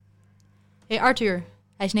Hey Arthur,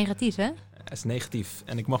 hij is negatief, hè? Het is negatief.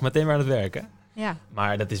 En ik mag meteen weer aan het werken. Ja.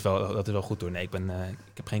 Maar dat is wel goed hoor. Nee, ik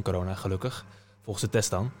heb geen corona, gelukkig. Volgens de test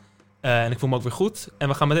dan. En ik voel me ook weer goed. En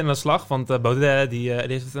we gaan meteen aan de slag. Want Baudet die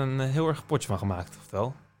heeft er een heel erg potje van gemaakt.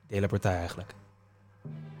 Oftewel, de hele partij eigenlijk.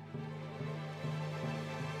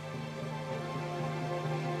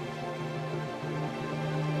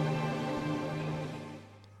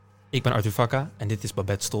 Ik ben Arthur Vakka en dit is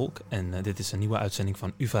Babette Stolk. En dit is een nieuwe uitzending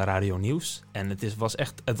van UvA Radio Nieuws. En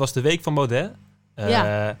het was de week van Baudet.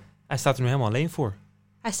 Ja. Hij staat er nu helemaal alleen voor.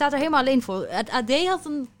 Hij staat er helemaal alleen voor. Het AD had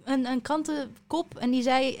een krantenkop en die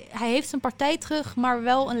zei... hij heeft zijn partij terug, maar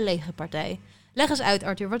wel een lege partij. Leg eens uit,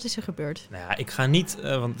 Arthur, wat is er gebeurd? Nou ja, ik ga niet,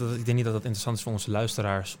 want ik denk niet dat het interessant is voor onze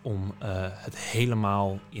luisteraars... om het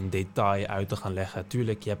helemaal in detail uit te gaan leggen.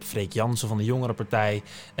 Tuurlijk, je hebt Freek Jansen van de Jongerenpartij...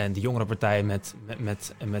 en de Jongerenpartij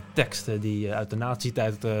met teksten die uit de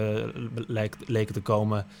nazi-tijd leken te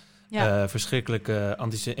komen. Ja. Verschrikkelijke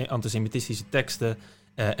antisemitistische teksten.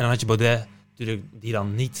 En dan had je Baudet, natuurlijk, die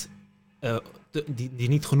dan niet, die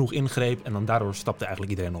niet genoeg ingreep... en dan daardoor stapte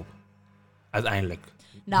eigenlijk iedereen op. Uiteindelijk.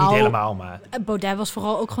 Nou, niet helemaal, maar... Baudet was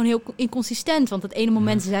vooral ook gewoon heel inconsistent. Want het ene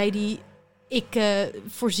moment zei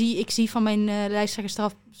hij... ik zie van mijn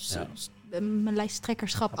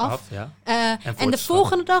lijsttrekkerschap af. Ja. En de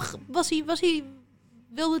volgende dag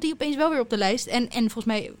wilde hij opeens wel weer op de lijst. En volgens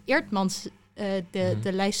mij Eertmans,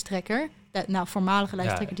 de lijsttrekker... de voormalige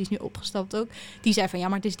lijsttrekker, die is nu opgestapt ook... die zei van, ja,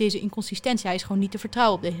 maar het is deze inconsistentie. Hij is gewoon niet te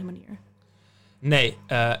vertrouwen op deze manier. Nee,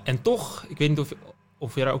 en toch... Ik weet niet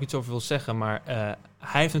of je daar ook iets over wil zeggen... maar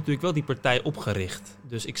hij heeft natuurlijk wel die partij opgericht.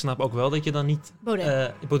 Dus ik snap ook wel dat je dan niet...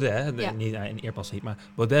 Baudet, Ja. niet in Eerpas niet, maar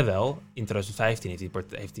Baudet wel. In 2015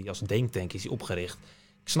 heeft hij als denktank is hij opgericht.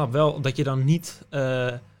 Ik snap wel dat je dan niet...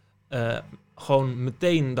 gewoon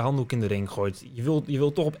meteen de handdoek in de ring gooit. Je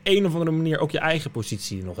wilt toch op een of andere manier ook je eigen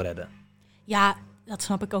positie nog redden. Ja, dat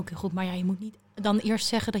snap ik ook heel goed. Maar ja, je moet niet dan eerst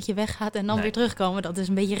zeggen dat je weggaat en dan weer terugkomen. Dat is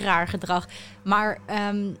een beetje raar gedrag. Maar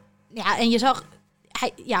en je zag...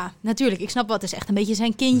 natuurlijk, ik snap wat. Het is echt een beetje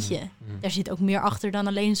zijn kindje. Daar zit ook meer achter dan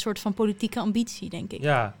alleen een soort van politieke ambitie, denk ik.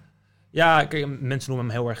 Ja, kijk, mensen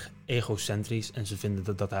noemen hem heel erg egocentrisch. En ze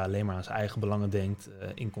vinden dat hij alleen maar aan zijn eigen belangen denkt.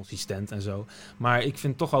 Inconsistent en zo. Maar ik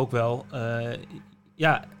vind toch ook wel...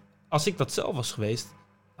 als ik dat zelf was geweest...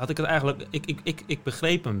 had ik het eigenlijk... Ik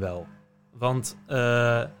begreep hem wel. Want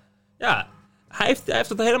hij heeft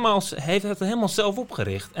het helemaal zelf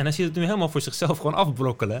opgericht. En hij ziet het nu helemaal voor zichzelf gewoon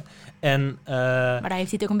afbrokkelen. Maar daar heeft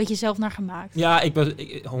hij het ook een beetje zelf naar gemaakt. Ja, 100%.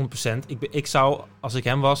 Ik zou, als ik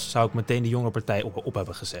hem was, zou ik meteen de Jongerenpartij op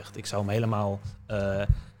hebben gezegd. Ik zou hem helemaal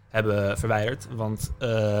hebben verwijderd. Want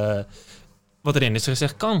wat erin is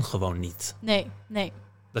gezegd, kan gewoon niet. Nee.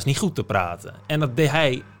 Dat is niet goed te praten. En dat deed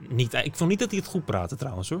hij niet. Ik vond niet dat hij het goed praatte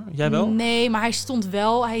trouwens hoor. Jij wel? Nee, maar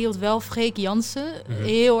hij hield wel Freek Jansen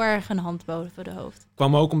heel erg een hand boven de hoofd.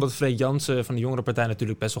 Kwam ook omdat Freek Jansen van de Jongerenpartij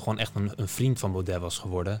natuurlijk best wel gewoon echt een vriend van Baudet was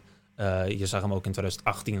geworden. Je zag hem ook in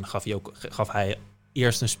 2018, gaf hij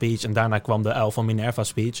eerst een speech en daarna kwam de Uil van Minerva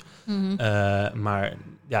speech. Maar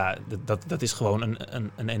ja, dat is gewoon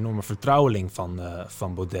een enorme vertrouweling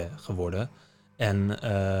van Baudet geworden. En...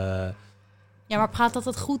 ja, maar praat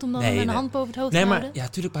dat goed om dan een hand boven het hoofd te houden? Ja,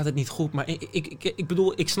 natuurlijk praat het niet goed. Maar ik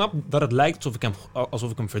bedoel, ik snap dat het lijkt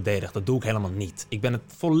alsof ik hem verdedig. Dat doe ik helemaal niet. Ik ben het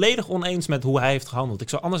volledig oneens met hoe hij heeft gehandeld. Ik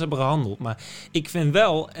zou anders hebben gehandeld. Maar ik vind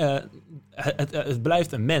wel, het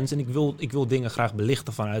blijft een mens. En ik wil dingen graag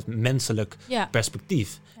belichten vanuit menselijk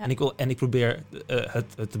perspectief. Ja. En ik probeer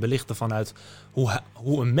het te belichten vanuit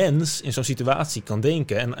hoe een mens in zo'n situatie kan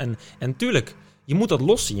denken. En tuurlijk... Je moet dat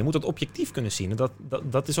los zien, je moet dat objectief kunnen zien. En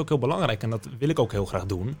dat is ook heel belangrijk en dat wil ik ook heel graag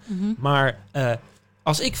doen. Maar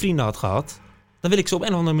als ik vrienden had gehad, dan wil ik ze op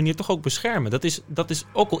een of andere manier toch ook beschermen. Dat is,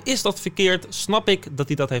 ook al is dat verkeerd, snap ik dat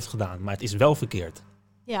hij dat heeft gedaan. Maar het is wel verkeerd.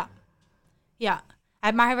 Ja.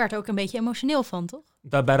 Maar hij werd er ook een beetje emotioneel van, toch?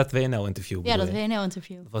 Bij dat WNL-interview. Ja, dat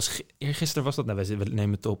WNL-interview. Eergisteren was dat. Nou, we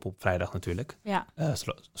nemen het op vrijdag natuurlijk. Ja.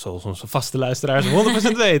 Zoals onze vaste luisteraars 100%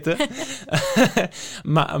 weten.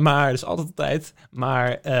 maar dus altijd op tijd.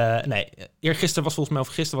 Maar eergisteren was volgens mij, of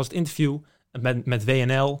gisteren was het interview met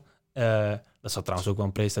WNL. Dat zat trouwens ook wel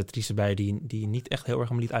een presentatrice bij die niet echt heel erg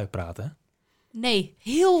om liet uitpraten. Hè? Nee,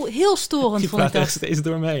 heel storend die vond ik dat. echt steeds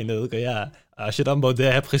door me heen. Ja, als je dan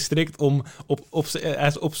Baudet hebt gestrikt om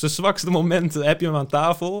op zijn zwakste momenten heb je hem aan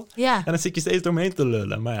tafel. Ja. En dan zit je steeds door me heen te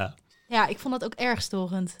lullen. Maar ja. Ja, ik vond dat ook erg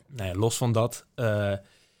storend. Nee, los van dat.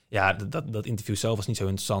 Dat interview zelf was niet zo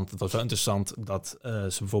interessant. Het was wel interessant dat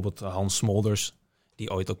ze bijvoorbeeld Hans Smolders,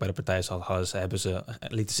 die ooit ook bij de partij zat,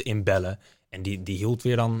 lieten ze inbellen. En die hield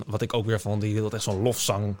weer dan, wat ik ook weer vond, die hield echt zo'n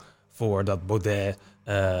lofzang voor dat Baudet...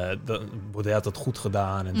 Baudet had dat goed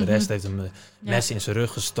gedaan en de rest heeft hem mes in zijn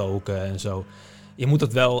rug gestoken en zo. Je moet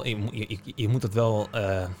dat wel, je moet dat wel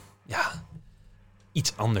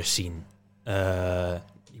iets anders zien.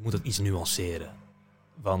 Je moet het iets nuanceren.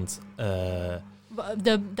 Want...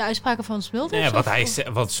 de uitspraken van Smulders? Nee,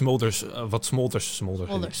 wat Smulders.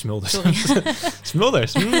 Sorry.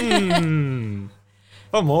 Smulders.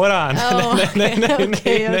 Van Mora.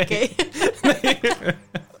 Nee.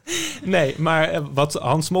 Nee, maar wat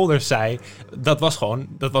Hans Smulders zei, het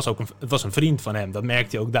was een vriend van hem. Dat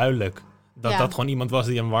merkte je ook duidelijk. Dat gewoon iemand was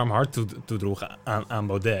die een warm hart toedroeg aan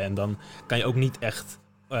Baudet. En dan kan je ook niet echt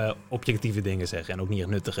objectieve dingen zeggen. En ook niet echt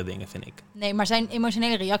nuttige dingen, vind ik. Nee, maar zijn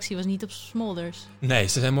emotionele reactie was niet op Smulders. Nee,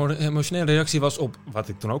 zijn emotionele reactie was op, wat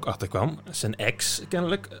ik toen ook achterkwam, zijn ex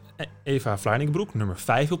kennelijk, Eva Vlaardingbroek, nummer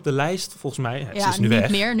 5 op de lijst, volgens mij. Ze is nu niet weg.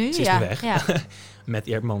 Meer nu. Ze is nu weg. Ja. Met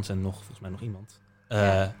Eerdmans en volgens mij nog iemand.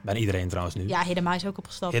 Bijna iedereen trouwens nu. Ja, Hedema is ook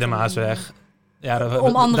opgestapt. Hedema is weg. Ja, daar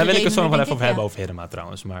wil ik het zo nog wel even over hebben over Hedema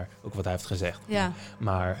trouwens. Maar ook wat hij heeft gezegd. Ja.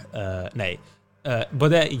 Maar nee.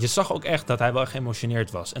 Baudet, je zag ook echt dat hij wel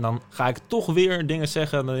geëmotioneerd was. En dan ga ik toch weer dingen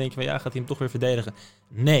zeggen. Dan denk je van, gaat hij hem toch weer verdedigen?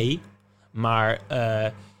 Nee, maar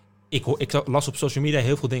ik las op social media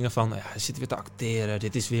heel veel dingen van... hij zit weer te acteren,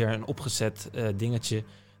 dit is weer een opgezet dingetje.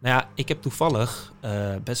 Nou ja, ik heb toevallig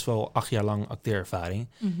best wel 8 jaar lang acteerervaring.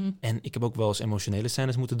 Mm-hmm. En ik heb ook wel eens emotionele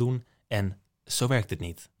scènes moeten doen. En zo werkt het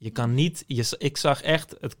niet. Je kan niet... ik zag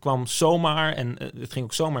echt, het kwam zomaar en het ging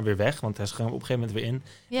ook zomaar weer weg. Want hij ging op een gegeven moment weer in.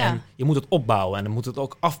 Ja. En je moet het opbouwen en dan moet het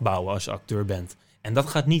ook afbouwen als je acteur bent. En dat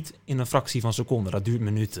gaat niet in een fractie van seconden. Dat duurt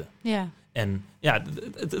minuten. Ja. En ja,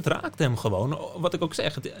 het raakt hem gewoon. Wat ik ook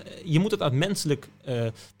zeg, je moet het uit menselijk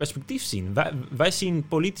perspectief zien. Wij zien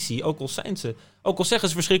politici, ook al zeggen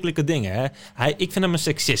ze verschrikkelijke dingen. Hè. Ik vind hem een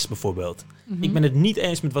seksist bijvoorbeeld. Mm-hmm. Ik ben het niet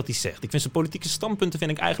eens met wat hij zegt. Ik vind zijn politieke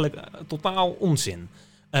standpunten eigenlijk totaal onzin.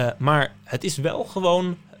 Maar het is wel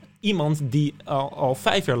gewoon iemand die al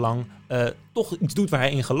 5 jaar lang toch iets doet waar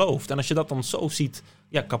hij in gelooft. En als je dat dan zo ziet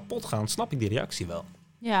kapot gaan, snap ik die reactie wel.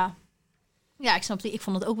 Ja. Ja, ik snap het. Ik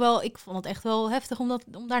vond het echt wel heftig om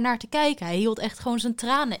daar naar te kijken. Hij hield echt gewoon zijn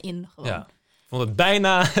tranen in. Gewoon. Ja. Ik vond het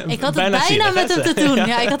bijna. Ik had het bijna met hem te doen.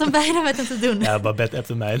 Ja, ik had hem bijna met hem te doen. Ja, Babette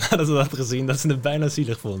appte mij nadat ze dat had gezien dat ze het bijna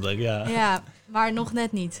zielig vond. Ja, maar nog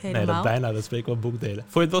net niet helemaal. Nee, dat spreekt wel boekdelen.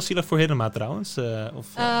 Vond je het wel zielig voor Hedema trouwens?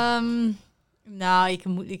 Nou,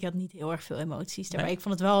 ik had niet heel erg veel emoties daarbij. Nee? Ik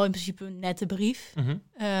vond het wel in principe een nette brief. Mm-hmm.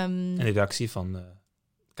 En de reactie van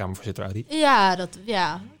Kamervoorzitter Arie?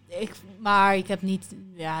 Ja. Maar ik heb niet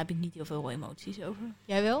heel veel emoties over.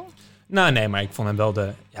 Jij wel? Nou, nee, maar ik vond hem wel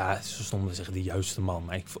ze stonden zeggen de juiste man.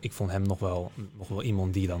 Maar ik vond hem nog wel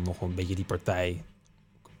iemand die dan nog een beetje die partij...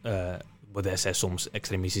 Baudet zei soms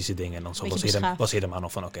extremistische dingen. En dan was Hedema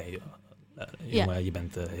nog van, jongen, je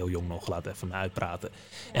bent heel jong nog, laat even me uitpraten.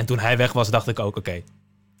 Ja. En toen hij weg was, dacht ik ook,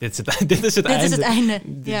 dit is het einde.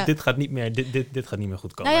 Dit gaat niet meer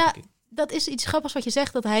goed komen. Nou ja, dat is iets grappigs wat je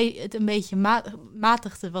zegt, dat hij het een beetje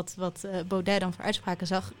matigde wat Baudet dan voor uitspraken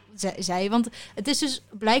zei. Want het is dus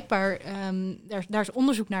blijkbaar, daar is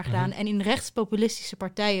onderzoek naar gedaan. Mm-hmm. En in rechtspopulistische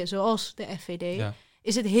partijen, zoals de FVD,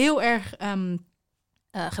 is het heel erg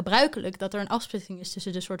gebruikelijk dat er een afsplitsing is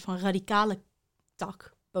tussen de soort van radicale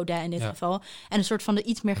tak, Baudet in dit geval, en een soort van de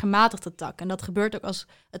iets meer gematigde tak. En dat gebeurt ook als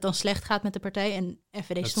het dan slecht gaat met de partij. En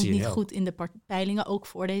FVD stond niet goed in de peilingen, ook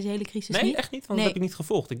voor deze hele crisis. Nee, echt niet, want dat heb ik niet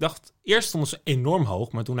gevolgd. Ik dacht, eerst stonden ze enorm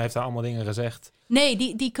hoog, maar toen heeft hij allemaal dingen gezegd.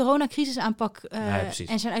 Nee, die coronacrisisaanpak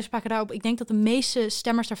en zijn uitspraken daarop, ik denk dat de meeste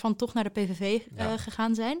stemmers daarvan toch naar de PVV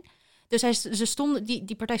gegaan zijn. Dus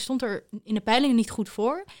die partij stond er in de peilingen niet goed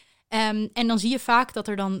voor. En dan zie je vaak dat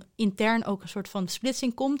er dan intern ook een soort van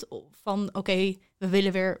splitsing komt van we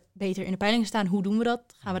willen weer beter in de peilingen staan. Hoe doen we dat?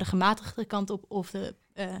 Gaan we de gematigde kant op of de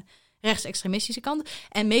rechtsextremistische kant?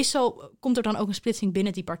 En meestal komt er dan ook een splitsing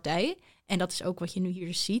binnen die partij. En dat is ook wat je nu hier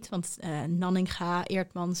dus ziet. Want Nanninga,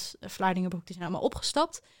 Eerdmans, Vlaardingbroek, die zijn allemaal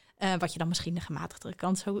opgestapt. Wat je dan misschien de gematigdere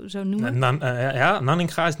kant zou noemen.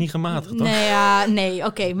 Nanninga is niet gematigd, toch? Nee,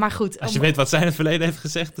 oké, maar goed. Als je weet wat zij in het verleden heeft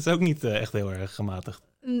gezegd, is ook niet echt heel erg gematigd.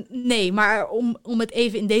 Nee, maar om het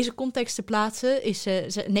even in deze context te plaatsen,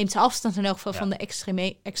 neemt ze afstand in elk geval van de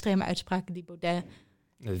extreme uitspraken die Baudet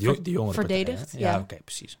die verdedigt. Ja, oké,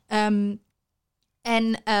 precies.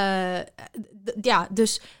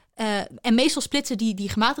 En meestal splitsen die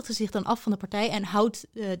gematigden zich dan af van de partij en houdt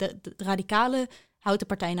de radicale houdt de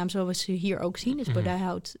partijnaam zoals we hier ook zien. Dus Baudet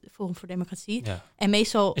houdt Forum voor Democratie. Ja. En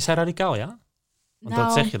meestal... Is hij radicaal, ja? Want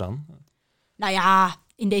dat zeg je dan. Nou ja,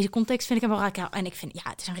 in deze context vind ik hem wel radicaal. En ik vind,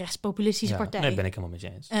 het is een rechtspopulistische partij. Nee, ben ik helemaal met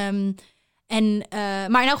je eens.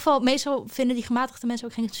 Maar in elk geval, meestal vinden die gematigde mensen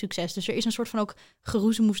ook geen succes. Dus er is een soort van ook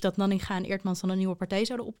geroezemoes dat Nanninga en Eertmans dan een nieuwe partij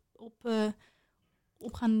zouden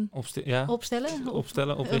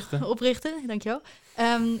oprichten, dankjewel.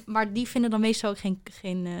 Maar die vinden dan meestal ook geen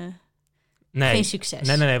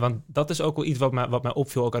succes. Nee, want dat is ook wel iets wat mij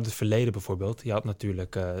opviel, ook uit het verleden bijvoorbeeld. Je had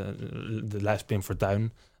natuurlijk de lijst Pim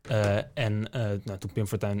Fortuyn. Toen Pim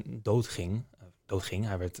Fortuyn doodging,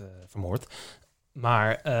 hij werd vermoord.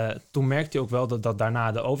 Maar toen merkte je ook wel dat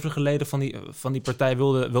daarna de overige leden van die partij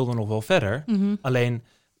wilden nog wel verder. Mm-hmm. Alleen,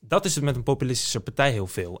 dat is het met een populistische partij heel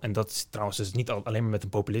veel. En dat is trouwens dus niet alleen maar met een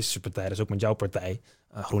populistische partij. Dat is ook met jouw partij,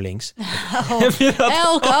 GroenLinks. Heb je dat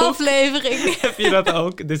elke ook? aflevering. Heb je dat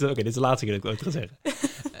ook? Dit is de laatste keer dat ik het ooit ga zeggen.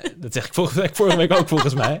 Dat zeg ik vorige week ook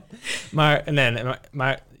volgens mij.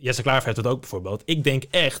 Maar Jesse Klaver heeft het ook bijvoorbeeld. Ik denk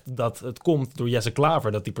echt dat het komt door Jesse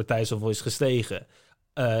Klaver dat die partij zoveel is gestegen.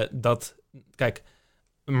 Kijk,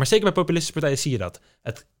 maar zeker bij populistische partijen zie je dat.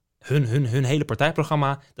 Hun hele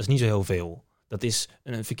partijprogramma, dat is niet zo heel veel. Dat is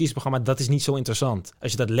een verkiezingsprogramma, dat is niet zo interessant.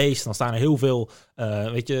 Als je dat leest, dan staan er heel veel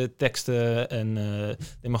teksten en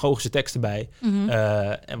demagogische teksten bij.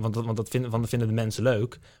 Mm-hmm. Want dat vinden de mensen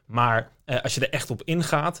leuk. Maar als je er echt op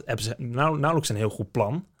ingaat, hebben ze nauwelijks een heel goed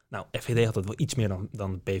plan. Nou, FVD had dat wel iets meer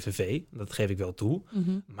dan de PVV. Dat geef ik wel toe.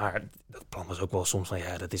 Mm-hmm. Maar dat plan was ook wel soms van...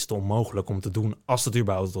 dat is te onmogelijk om te doen als het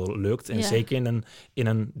überhaupt al lukt. En zeker in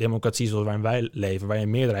een democratie zoals waarin wij leven... waar je een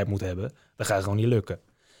meerderheid moet hebben... dan gaat het gewoon niet lukken.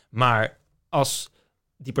 Maar als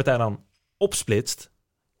die partij dan opsplitst...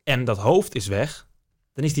 en dat hoofd is weg...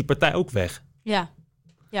 dan is die partij ook weg. Ja.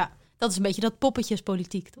 Dat is een beetje dat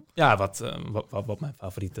poppetjespolitiek, toch? Ja, wat mijn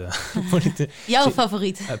favoriete... Jouw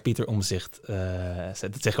favoriet? Pieter Omtzigt.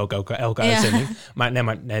 Dat zeg ik ook elke uitzending. Maar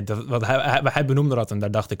hij benoemde dat en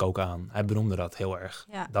daar dacht ik ook aan. Hij benoemde dat heel erg.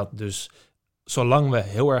 Ja. Dat dus, zolang we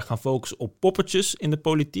heel erg gaan focussen op poppetjes in de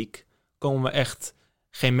politiek... komen we echt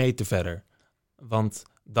geen meter verder. Want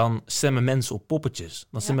dan stemmen mensen op poppetjes.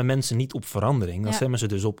 Dan stemmen mensen niet op verandering. Dan stemmen ze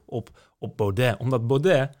dus op Baudet. Omdat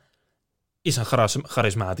Baudet... is een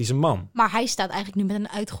charismatische man. Maar hij staat eigenlijk nu met een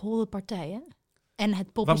uitgeholde partij, hè? En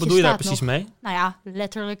het poppetje. Wat bedoel je daar staat precies mee? Nou ja,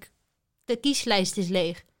 letterlijk, de kieslijst is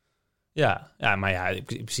leeg. Ja, maar in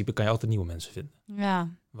principe kan je altijd nieuwe mensen vinden. Ja.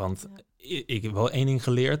 Want ik heb wel één ding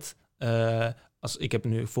geleerd. Ik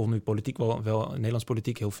volg nu politiek wel Nederlands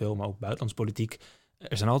politiek heel veel, maar ook buitenlands politiek.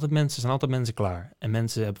 Er zijn altijd mensen klaar. En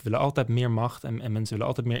mensen willen altijd meer macht en mensen willen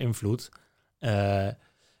altijd meer invloed.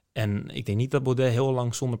 En ik denk niet dat Baudet heel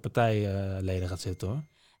lang zonder partijleden gaat zitten, hoor.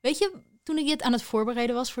 Weet je, toen ik dit aan het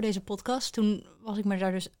voorbereiden was voor deze podcast... toen was ik me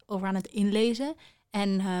daar dus over aan het inlezen.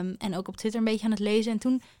 En ook op Twitter een beetje aan het lezen. En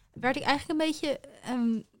toen werd ik eigenlijk een beetje...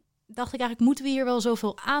 dacht ik eigenlijk, moeten we hier wel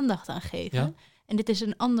zoveel aandacht aan geven? Ja? En dit is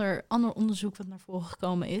een ander onderzoek wat naar voren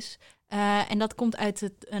gekomen is. En dat komt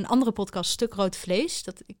uit een andere podcast, Stuk Rood Vlees.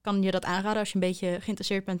 Ik kan je dat aanraden als je een beetje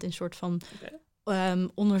geïnteresseerd bent in een soort van...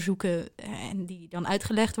 onderzoeken en die dan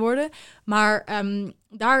uitgelegd worden. Maar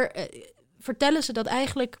daar vertellen ze dat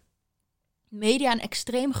eigenlijk media een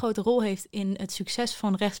extreem grote rol heeft in het succes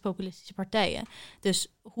van rechtspopulistische partijen.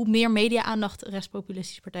 Dus hoe meer media-aandacht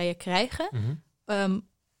rechtspopulistische partijen krijgen,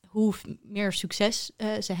 hoe meer succes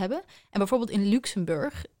ze hebben. En bijvoorbeeld in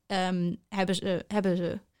Luxemburg hebben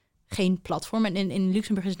ze geen platform. En in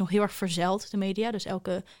Luxemburg is het nog heel erg verzeild, de media. Dus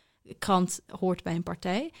elke krant hoort bij een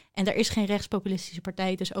partij. En er is geen rechtspopulistische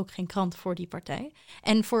partij, dus ook geen krant voor die partij.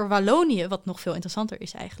 En voor Wallonië, wat nog veel interessanter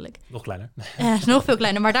is eigenlijk... Nog kleiner. Nog veel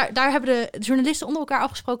kleiner. Maar daar hebben de journalisten onder elkaar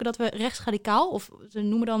afgesproken dat we rechtsradicaal, of ze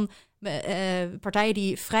noemen dan partijen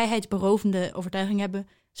die vrijheidsberovende overtuiging hebben,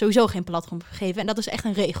 sowieso geen platform geven. En dat is echt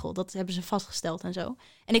een regel. Dat hebben ze vastgesteld en zo.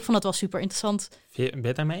 En ik vond dat wel super interessant. Ben je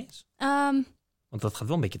het daarmee eens? Want dat gaat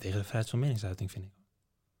wel een beetje tegen de vrijheid van meningsuiting, vind ik.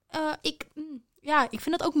 Ik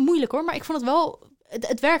vind dat ook moeilijk, hoor. Maar ik vond het wel...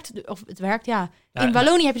 Het werkt, ja. In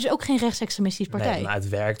Wallonië heb je dus ook geen rechtsextremistische partij. Nee, maar het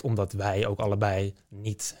werkt omdat wij ook allebei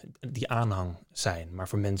niet die aanhang zijn. Maar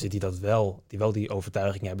voor mensen die wel die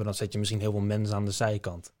overtuiging hebben, dan zet je misschien heel veel mensen aan de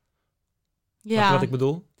zijkant. Ja. Snap je wat ik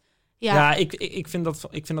bedoel? Ja, ik vind dat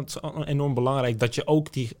enorm belangrijk dat je ook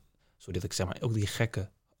ook die gekke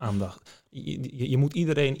aandacht. Je moet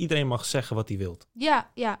iedereen mag zeggen wat hij wilt.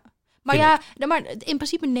 Ja. Maar maar in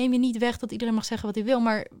principe neem je niet weg dat iedereen mag zeggen wat hij wil,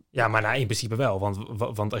 maar... Ja, maar in principe wel.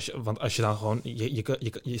 Want als je dan gewoon...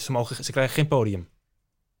 Ze krijgen geen podium.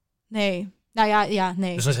 Nee. Nou ja,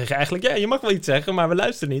 nee. Dus dan zeg je eigenlijk, je mag wel iets zeggen, maar we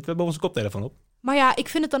luisteren niet. We hebben onze koptelefoon op. Maar ja, ik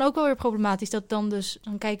vind het dan ook wel weer problematisch dat dan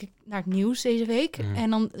kijk ik naar het nieuws deze week en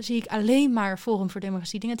dan zie ik alleen maar Forum voor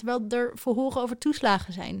Democratie dingen, terwijl er verhoren over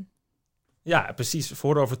toeslagen zijn. Ja, precies.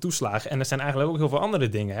 Voor over toeslagen. En er zijn eigenlijk ook heel veel andere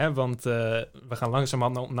dingen. Hè? Want we gaan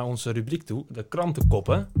langzamerhand naar onze rubriek toe. De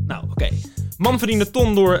krantenkoppen. Nou, oké. Man verdiende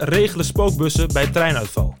ton door regelen spookbussen bij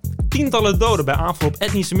treinuitval. Tientallen doden bij aanval op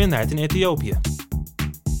etnische minderheid in Ethiopië.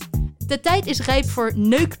 De tijd is rijp voor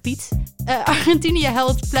Neukpiet. Argentinië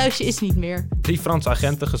helpt, Pluisje is niet meer. 3 Franse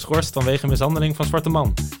agenten geschorst vanwege mishandeling van zwarte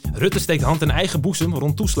man. Rutte steekt hand in eigen boezem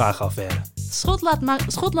rond toeslagenaffaire.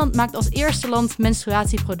 Schotland maakt als eerste land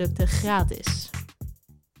menstruatieproducten gratis.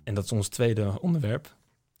 En dat is ons tweede onderwerp.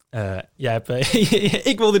 Jij hebt,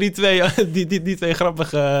 ik wilde die twee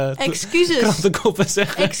grappige krantenkoppen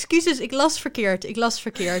zeggen. Excuses, ik las verkeerd.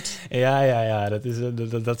 Ja,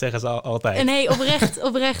 dat zeggen ze altijd. En nee,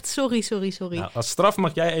 oprecht, sorry. Nou, als straf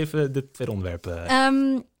mag jij even dit tweede onderwerp...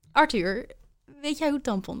 Arthur, weet jij hoe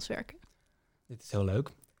tampons werken? Dit is heel leuk.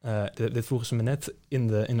 Dit vroegen ze me net in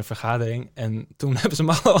de vergadering. En toen hebben ze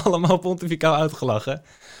me allemaal pontificaal uitgelachen.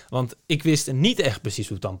 Want ik wist niet echt precies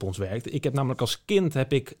hoe tampons werkt. Ik heb namelijk als kind,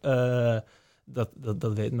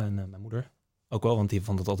 dat weet mijn moeder ook wel. Want die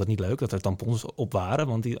vond het altijd niet leuk dat er tampons op waren.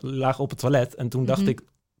 Want die lagen op het toilet. En toen dacht ik,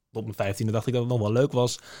 op mijn 15e dacht ik dat het nog wel leuk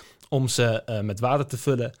was om ze met water te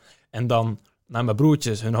vullen. En dan naar mijn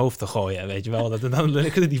broertjes hun hoofd te gooien, weet je wel. Dan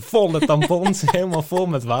die volle tampons, helemaal vol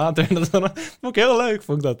met water. Dat vond ik heel leuk,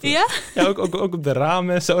 vond ik dat. Ja? Ja, ook op de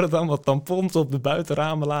ramen en zo, dat allemaal tampons op de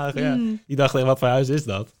buitenramen lagen. Ja. Die dachten, wat voor huis is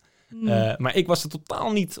dat? Maar ik was er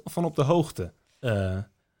totaal niet van op de hoogte.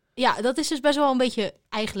 Ja, dat is dus best wel een beetje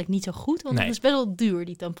eigenlijk niet zo goed, want het is best wel duur,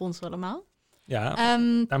 die tampons allemaal. Ja,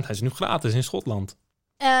 daarom zijn ze nu gratis in Schotland.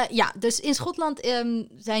 Dus in Schotland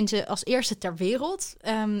zijn ze als eerste ter wereld,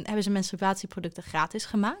 hebben ze menstruatieproducten gratis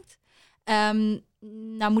gemaakt.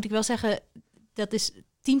 Nou moet ik wel zeggen, dat is 10%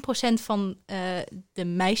 van de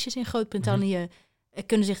meisjes in Groot-Brittannië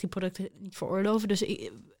kunnen zich die producten niet veroorloven. Dus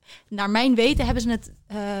naar mijn weten hebben ze het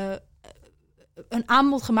een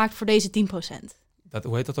aanbod gemaakt voor deze 10%.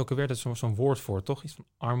 Hoe heet dat ook alweer? Dat is zo'n woord voor, toch? Iets van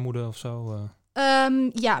armoede of zo?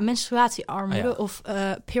 Menstruatiearmoede of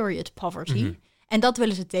period poverty. En dat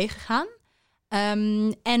willen ze tegengaan.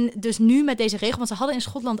 En dus nu met deze regel, want ze hadden in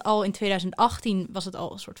Schotland al in 2018, was het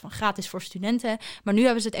al een soort van gratis voor studenten. Maar nu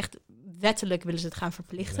hebben ze het echt wettelijk, willen ze het gaan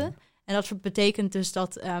verplichten. Ja. En dat betekent dus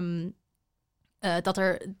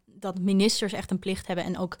dat ministers echt een plicht hebben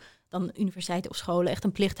en ook dan universiteiten of scholen echt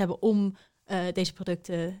een plicht hebben om deze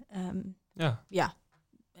producten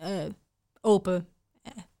open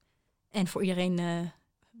en voor iedereen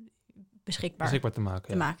beschikbaar te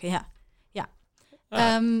maken.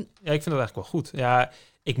 Ja, ik vind dat eigenlijk wel goed. Ja,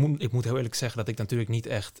 ik moet heel eerlijk zeggen dat ik natuurlijk niet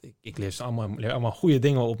echt... Ik leer allemaal goede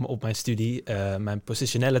dingen op mijn studie. Mijn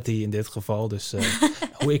positionality in dit geval. Dus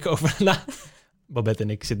hoe ik over... Babette en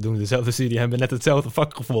ik doen dezelfde studie, hebben net hetzelfde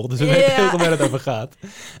vak gevolgd. Dus we weten heel goed waar het over gaat.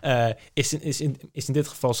 Is in dit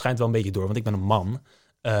geval schijnt wel een beetje door, want ik ben een man.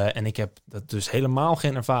 En ik heb er dus helemaal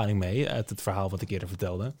geen ervaring mee uit het verhaal wat ik eerder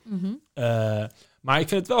vertelde. Maar ik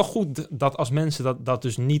vind het wel goed dat als mensen dat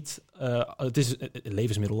dus niet... het is een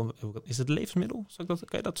levensmiddel. Is het een levensmiddel? Kan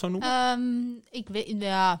je dat zo noemen? Ik weet...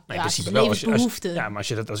 het is levensbehoefte. Maar als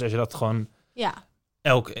je dat gewoon... Ja.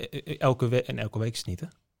 Elke week is het niet, hè?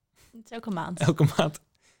 Het is elke maand. Elke maand.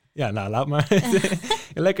 Ja, nou, laat maar.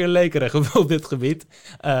 Lekker lekerig op dit gebied.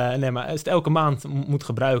 Maar als het elke maand moet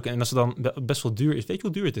gebruiken en als het dan best wel duur is... Weet je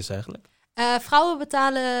hoe duur het is eigenlijk? Vrouwen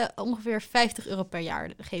betalen ongeveer €50 per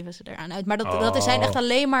jaar, geven ze eraan uit. Maar dat zijn echt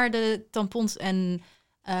alleen maar de tampons en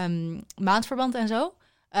maandverband en zo.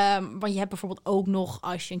 Want je hebt bijvoorbeeld ook nog,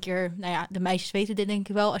 als je een keer... de meisjes weten dit denk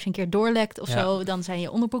ik wel. Als je een keer doorlekt of zo, dan zijn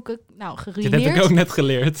je onderbroeken geruïneerd. Dat heb ik ook net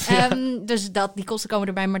geleerd. Dus die kosten komen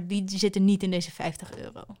erbij, maar die zitten niet in deze €50.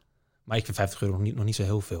 Maar ik vind €50 nog niet zo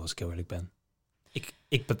heel veel, als ik heel eerlijk ben.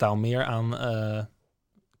 Ik betaal meer aan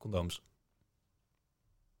condooms.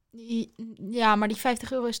 Ja, maar die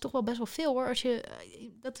 €50 is toch wel best wel veel, hoor.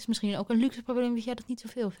 Dat is misschien ook een luxe probleem dat jij dat niet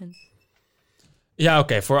zoveel vindt. Ja,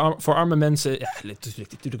 oké. Voor arme mensen... Ja,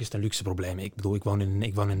 natuurlijk is het een luxe probleem. Ik bedoel, ik woon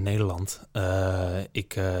in Nederland.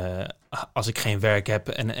 Als ik geen werk heb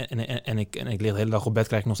en ik lig de hele dag op bed,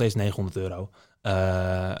 krijg ik nog steeds €900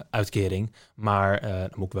 uitkering. Maar dan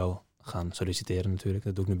moet ik wel gaan solliciteren natuurlijk.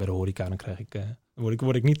 Dat doe ik nu bij de horeca. Dan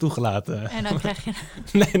word ik niet toegelaten. En dan krijg je...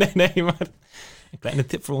 Nee, maar... Een kleine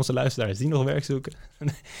tip voor onze luisteraars die nog werk zoeken.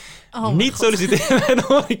 Niet solliciteren bij de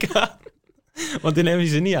horeca. Want die nemen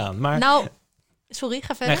ze niet aan. Maar... Nou... Sorry,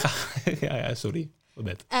 ga verder. Nee, ja, sorry.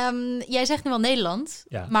 Babette. Jij zegt nu wel Nederland,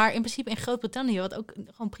 Ja. maar in principe in Groot-Brittannië, wat ook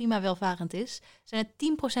gewoon prima welvarend is, zijn het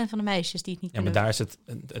 10% van de meisjes die het niet Ja, maar kunnen. daar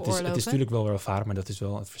is het is natuurlijk wel welvarend, maar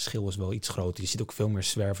het verschil is wel iets groter. Je ziet ook veel meer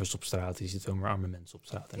zwervers op straat, je ziet veel meer arme mensen op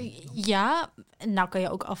straat. Ja, nou kan je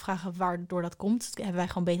ook afvragen waardoor dat komt. Hebben wij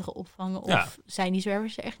gewoon betere opvang of zijn die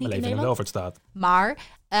zwervers er echt niet We in leven in een Nederland? welvaartsstaat.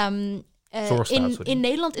 Maar Zorgstaat, sorry. in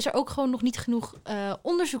Nederland is er ook gewoon nog niet genoeg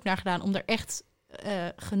onderzoek naar gedaan om er echt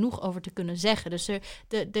genoeg over te kunnen zeggen. Dus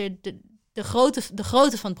de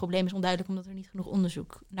grootte van het probleem is onduidelijk omdat er niet genoeg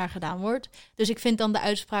onderzoek naar gedaan wordt. Dus ik vind dan de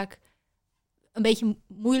uitspraak een beetje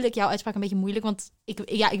moeilijk, jouw uitspraak een beetje moeilijk, want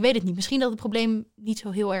ik weet het niet. Misschien dat het probleem niet zo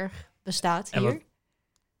heel erg bestaat hier. En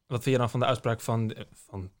wat vind je dan van de uitspraak van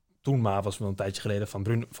toen was wel een tijdje geleden,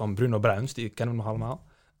 van Bruno Bruins, die kennen we nog allemaal.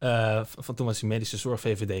 Van toen was die medische zorg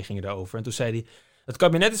VVD, ging daarover. En toen zei hij: het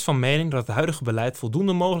kabinet is van mening dat het huidige beleid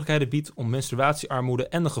voldoende mogelijkheden biedt om menstruatiearmoede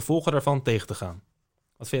en de gevolgen daarvan tegen te gaan.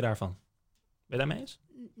 Wat vind je daarvan? Ben je daarmee eens?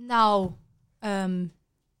 Nou,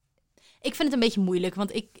 ik vind het een beetje moeilijk,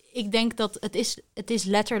 want ik denk dat het is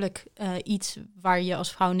letterlijk iets waar je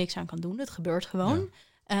als vrouw niks aan kan doen. Het gebeurt gewoon.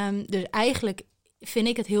 Ja. Dus eigenlijk vind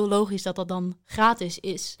ik het heel logisch dat dat dan gratis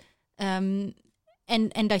is. En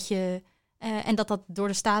dat door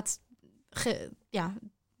de staat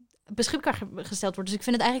beschikbaar gesteld wordt. Dus ik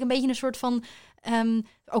vind het eigenlijk een beetje een soort van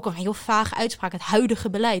ook al een heel vage uitspraak, het huidige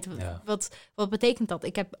beleid. Ja. Wat betekent dat?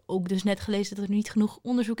 Ik heb ook dus net gelezen dat er niet genoeg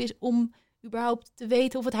onderzoek is om überhaupt te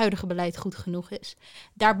weten of het huidige beleid goed genoeg is.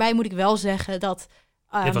 Daarbij moet ik wel zeggen dat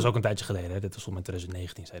dit was ook een tijdje geleden, hè? Dit was in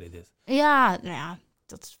 2019, zei hij dit. Ja, nou ja,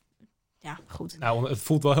 dat ja, goed. Nou, het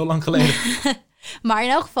voelt wel heel lang geleden. Maar in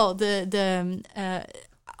elk geval,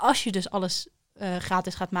 als je dus alles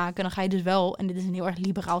gratis gaat maken, dan ga je dus wel, en dit is een heel erg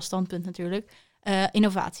liberaal standpunt natuurlijk,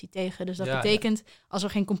 innovatie tegen. Dus dat betekent, als er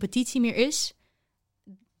geen competitie meer is,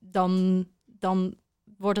 dan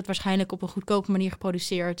wordt het waarschijnlijk op een goedkope manier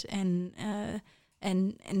geproduceerd. Er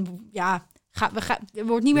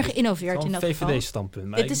wordt niet meer geïnnoveerd in dat geval. Het is een VVD-standpunt,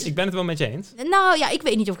 maar ik ben het wel met je eens. Nou ja, ik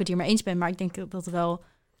weet niet of ik het hiermee eens ben, maar ik denk dat het wel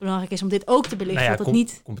belangrijk is om dit ook te belichten. Nou ja, dat het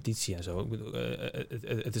niet competitie en zo. Ik bedoel,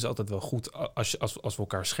 het is altijd wel goed als we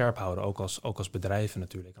elkaar scherp houden, ook als bedrijven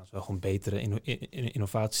natuurlijk. Als we gewoon betere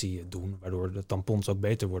innovatie doen, waardoor de tampons ook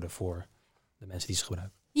beter worden voor de mensen die ze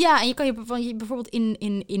gebruiken. Ja, en je kan bijvoorbeeld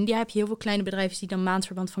in India heb je heel veel kleine bedrijven die dan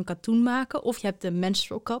maansverband van katoen maken. Of je hebt de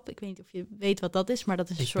menstrual cup. Ik weet niet of je weet wat dat is, maar dat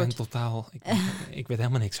is een soort... Ik weet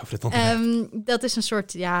helemaal niks over dit onderwerp. Dat is een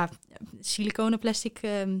soort siliconen plastic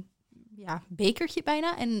bekertje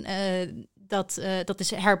bijna. En dat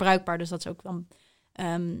is herbruikbaar, dus dat is ook dan...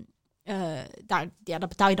 daar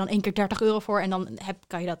betaal je dan 1 keer €30 voor en dan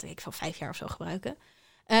kan je dat 5 jaar of zo gebruiken.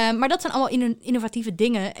 Maar dat zijn allemaal innovatieve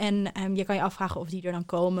dingen. En je kan je afvragen of die er dan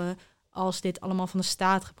komen als dit allemaal van de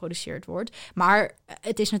staat geproduceerd wordt. Maar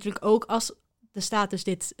het is natuurlijk ook als de staat dus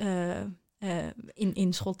dit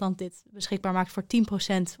in Schotland dit beschikbaar maakt voor 10%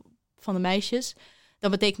 van de meisjes.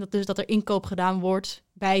 Dan betekent dat dus dat er inkoop gedaan wordt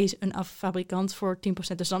bij een fabrikant voor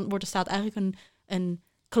 10%. Dus dan wordt de staat eigenlijk een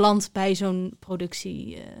klant bij zo'n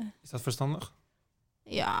productie. Is dat verstandig?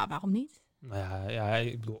 Ja, waarom niet? Nou ja,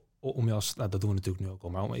 ik bedoel, dat doen we natuurlijk nu ook al.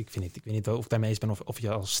 Maar ik weet niet of ik daarmee eens ben of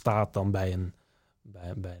je als staat dan bij een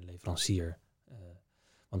leverancier.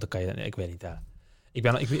 Want dan kan je, ik weet niet, ja.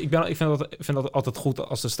 Ik vind dat altijd goed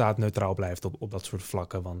als de staat neutraal blijft op dat soort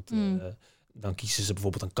vlakken. Want dan kiezen ze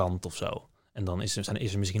bijvoorbeeld een kant of zo. En dan is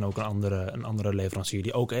er misschien ook een andere leverancier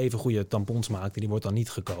die ook even goede tampons maakt. En die wordt dan niet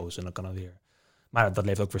gekozen. En dan kan het weer. Maar dat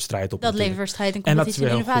levert ook weer strijd op. Dat levert weer strijd en competitie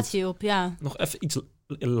en innovatie op, ja. Nog even iets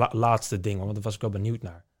laatste ding, want daar was ik wel benieuwd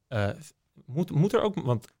naar. Moet er ook,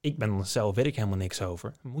 want ik ben dan zelf, weet ik helemaal niks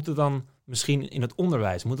over. Moet er dan misschien in het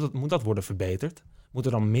onderwijs, moet dat worden verbeterd? Moet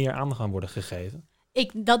er dan meer aandacht aan worden gegeven?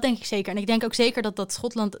 Dat denk ik zeker. En ik denk ook zeker dat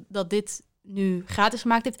Schotland dat dit nu gratis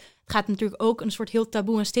gemaakt heeft. Het gaat natuurlijk ook een soort heel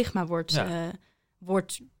taboe en stigma wordt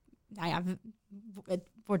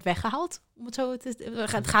weggehaald. Om het zo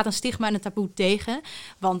het gaat een stigma en een taboe tegen.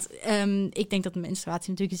 Want ik denk dat de menstruatie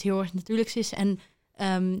natuurlijk iets heel erg natuurlijks is. En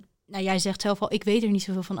jij zegt zelf al, ik weet er niet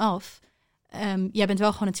zoveel van af. Jij bent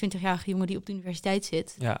wel gewoon een 20-jarige jongen die op de universiteit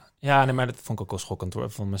zit. Ja, nee, maar dat vond ik ook wel schokkend hoor.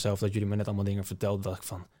 Van mezelf, dat jullie me net allemaal dingen vertelden. Dacht ik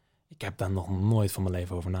van, ik heb daar nog nooit van mijn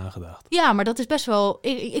leven over nagedacht. Ja, maar dat is best wel...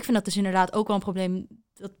 Ik vind dat dus inderdaad ook wel een probleem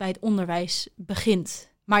dat bij het onderwijs begint.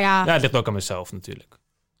 Maar ja... Ja, het ligt ook aan mezelf natuurlijk.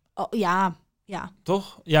 Oh, ja.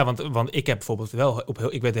 Toch? Ja, want ik heb bijvoorbeeld wel...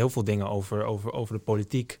 ik weet heel veel dingen over de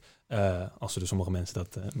politiek. Als er dus sommige mensen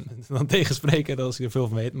dat dan tegenspreken, als ik er veel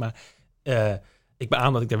van weet. Maar ik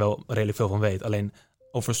beaam dat ik er wel redelijk veel van weet. Alleen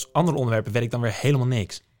over andere onderwerpen weet ik dan weer helemaal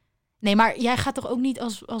niks. Nee, maar jij gaat toch ook niet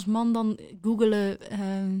als man dan googelen...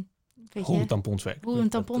 weet Hoe je, tampons werkt. hoe een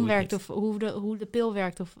tampon werkt of hoe de pil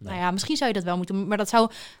werkt. Of, Nou ja, misschien zou je dat wel moeten. Maar dat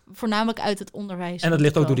zou voornamelijk uit het onderwijs. En dat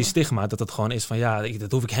ligt ook door die stigma. Dat het gewoon is van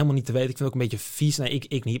dat hoef ik helemaal niet te weten. Ik vind het ook een beetje vies. Nee,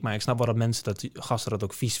 ik niet. Maar ik snap wel dat gasten dat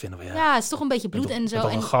ook vies vinden. Van, ja, het is toch een beetje bloed en zo.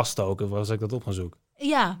 En een gast ook. Was ik dat op gaan zoeken.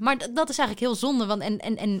 Ja, maar dat is eigenlijk heel zonde. Want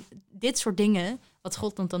en dit soort dingen, wat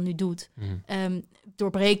Schotland dan nu doet,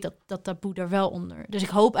 doorbreekt dat taboe er wel onder. Dus ik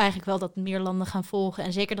hoop eigenlijk wel dat meer landen gaan volgen.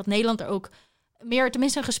 En zeker dat Nederland er ook meer,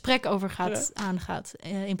 tenminste een gesprek over aangaat.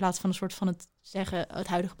 In plaats van een soort van het zeggen, het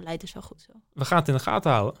huidige beleid is wel goed zo. We gaan het in de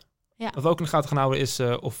gaten houden. Ja. Wat we ook in de gaten gaan houden is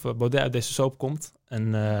of Baudet uit deze soap komt.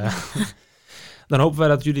 En dan hopen wij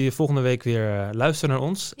dat jullie volgende week weer luisteren naar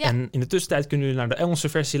ons. Ja. En in de tussentijd kunnen jullie naar de Engelse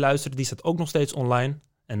versie luisteren. Die staat ook nog steeds online.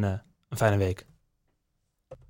 En een fijne week.